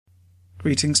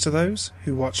Greetings to those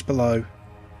who watch below.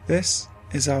 This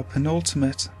is our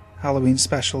penultimate Halloween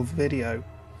special video.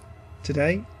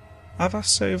 Today, I've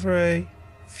asked over a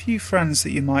few friends that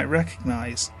you might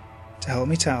recognise to help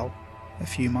me tell a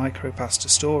few Micropasta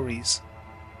stories.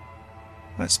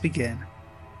 Let's begin.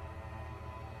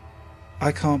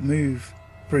 I can't move,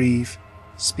 breathe,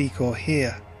 speak or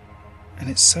hear, and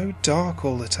it's so dark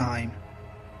all the time.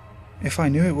 If I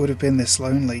knew it would have been this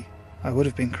lonely, I would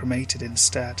have been cremated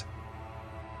instead.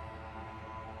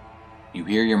 You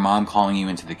hear your mom calling you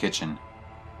into the kitchen.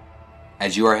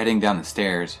 As you are heading down the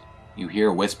stairs, you hear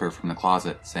a whisper from the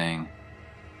closet saying,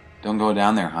 "Don't go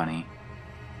down there, honey."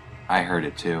 I heard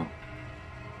it too.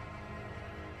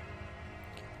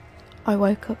 I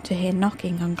woke up to hear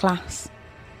knocking on glass.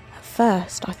 At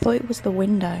first, I thought it was the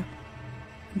window,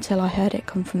 until I heard it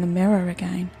come from the mirror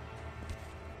again.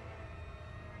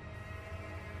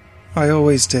 I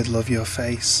always did love your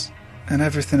face, and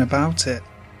everything about it.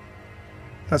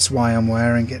 That's why I'm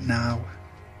wearing it now.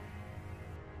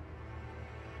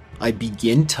 I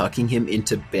begin tucking him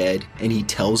into bed, and he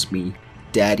tells me,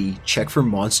 "Daddy, check for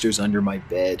monsters under my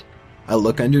bed." I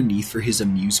look underneath for his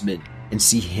amusement and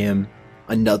see him,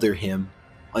 another him,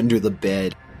 under the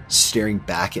bed, staring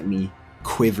back at me,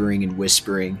 quivering and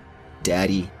whispering,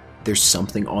 "Daddy, there's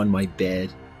something on my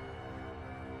bed."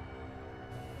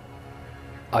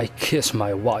 I kiss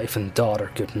my wife and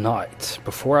daughter goodnight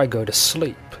before I go to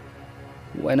sleep.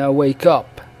 When I wake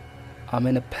up, I'm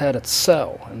in a padded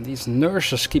cell, and these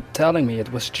nurses keep telling me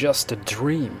it was just a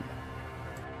dream.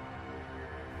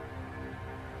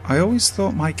 I always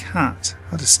thought my cat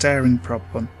had a staring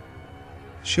problem.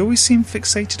 She always seemed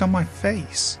fixated on my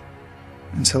face,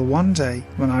 until one day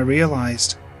when I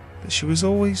realised that she was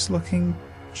always looking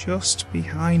just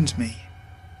behind me.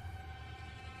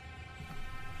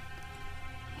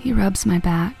 He rubs my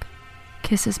back,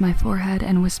 kisses my forehead,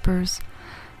 and whispers,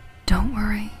 "Don't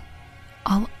worry,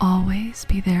 I'll always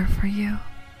be there for you."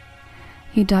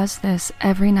 He does this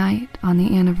every night on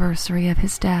the anniversary of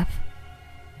his death.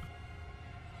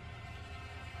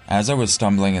 As I was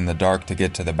stumbling in the dark to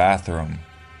get to the bathroom,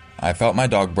 I felt my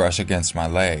dog brush against my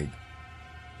leg.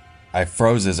 I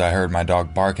froze as I heard my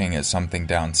dog barking at something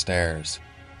downstairs.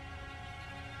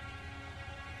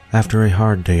 After a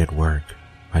hard day at work,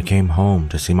 I came home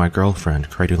to see my girlfriend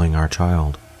cradling our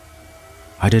child.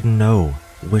 I didn't know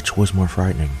which was more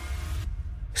frightening,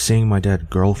 seeing my dead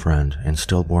girlfriend and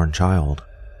stillborn child,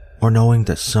 or knowing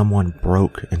that someone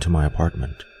broke into my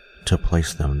apartment to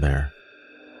place them there.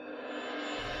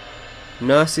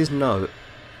 Nurse's note.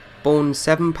 Born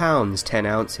 7 pounds 10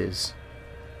 ounces,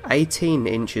 18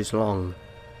 inches long,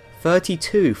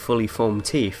 32 fully formed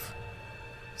teeth,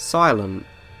 silent,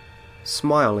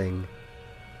 smiling,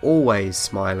 always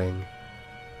smiling.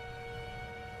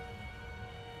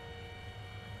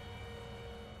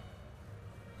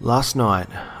 Last night,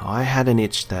 I had an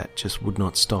itch that just would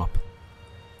not stop.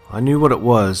 I knew what it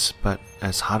was, but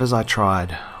as hard as I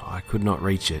tried, I could not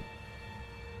reach it.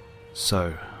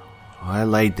 So, I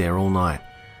laid there all night,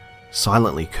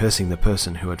 silently cursing the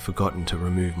person who had forgotten to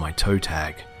remove my toe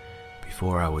tag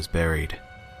before I was buried.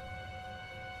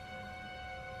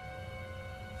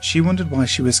 She wondered why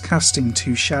she was casting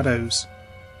 2 shadows.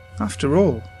 After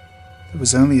all, there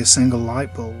was only a single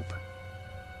light bulb.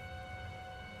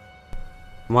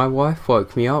 My wife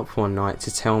woke me up one night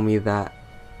to tell me that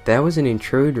there was an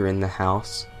intruder in the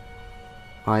house.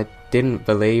 I didn't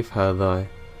believe her though.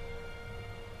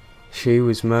 She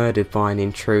was murdered by an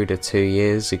intruder 2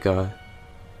 years ago.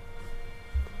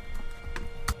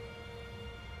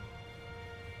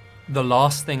 The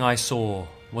last thing I saw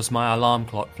was my alarm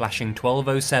clock flashing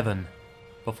 12:07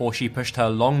 before she pushed her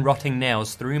long rotting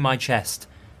nails through my chest,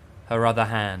 her other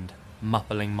hand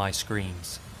muffling my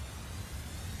screams.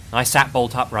 I sat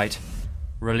bolt upright,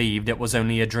 relieved it was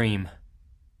only a dream.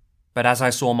 But as I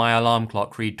saw my alarm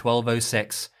clock read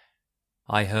 12:06,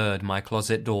 I heard my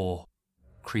closet door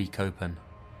creak open.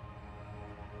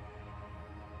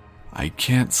 "I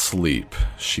can't sleep,"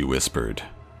 she whispered,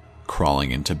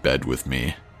 crawling into bed with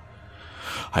me.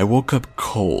 I woke up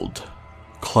cold,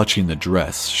 clutching the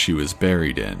dress she was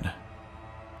buried in.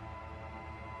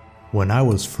 When I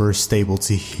was first able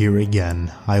to hear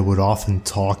again, I would often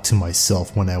talk to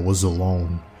myself when I was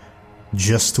alone,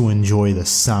 just to enjoy the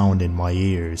sound in my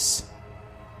ears.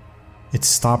 It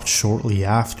stopped shortly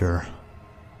after,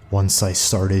 once I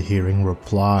started hearing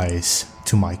replies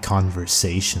to my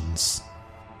conversations.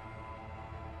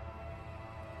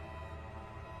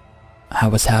 I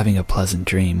was having a pleasant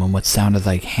dream when what sounded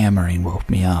like hammering woke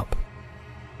me up.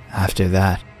 After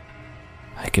that,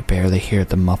 I could barely hear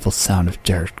the muffled sound of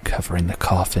dirt covering the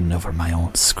coffin over my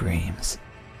own screams.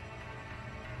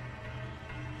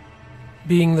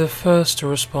 Being the first to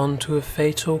respond to a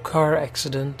fatal car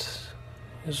accident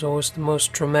is always the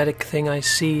most traumatic thing I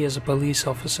see as a police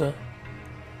officer.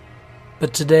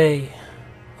 But today,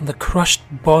 when the crushed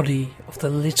body of the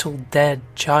little dead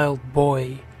child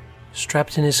boy,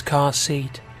 strapped in his car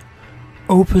seat,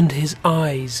 opened his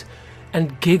eyes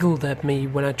and giggled at me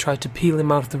when I tried to peel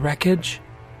him out of the wreckage,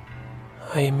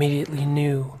 I immediately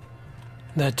knew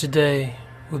that today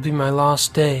would be my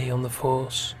last day on the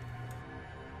force.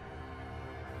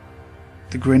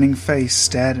 The grinning face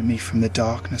stared at me from the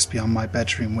darkness beyond my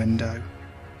bedroom window.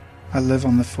 I live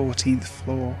on the 14th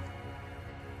floor.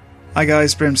 Hi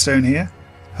guys, Brimstone here.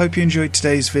 Hope you enjoyed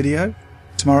today's video.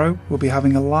 Tomorrow we'll be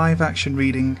having a live action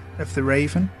reading of The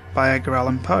Raven by Edgar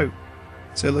Allan Poe.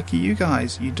 So lucky you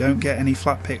guys, you don't get any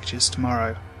flat pictures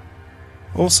tomorrow.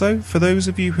 Also, for those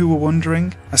of you who were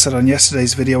wondering, I said on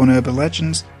yesterday's video on Urban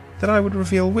Legends that I would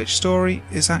reveal which story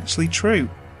is actually true.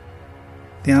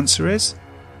 The answer is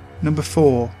number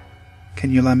 4,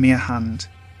 Can You Lend Me a Hand?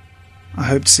 I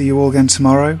hope to see you all again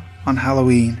tomorrow on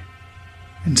Halloween.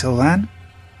 Until then,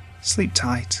 sleep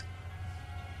tight.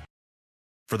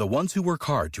 For the ones who work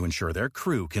hard to ensure their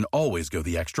crew can always go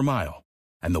the extra mile,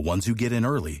 and the ones who get in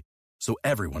early so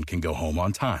everyone can go home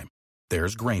on time,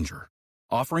 there's Grainger,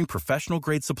 offering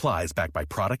professional-grade supplies backed by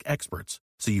product experts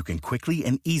so you can quickly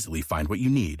and easily find what you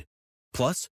need.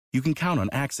 Plus, you can count on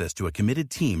access to a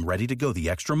committed team ready to go the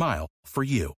extra mile for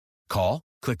you. Call,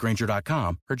 click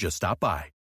Grainger.com, or just stop by.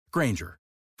 Grainger,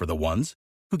 for the ones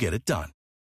who get it done.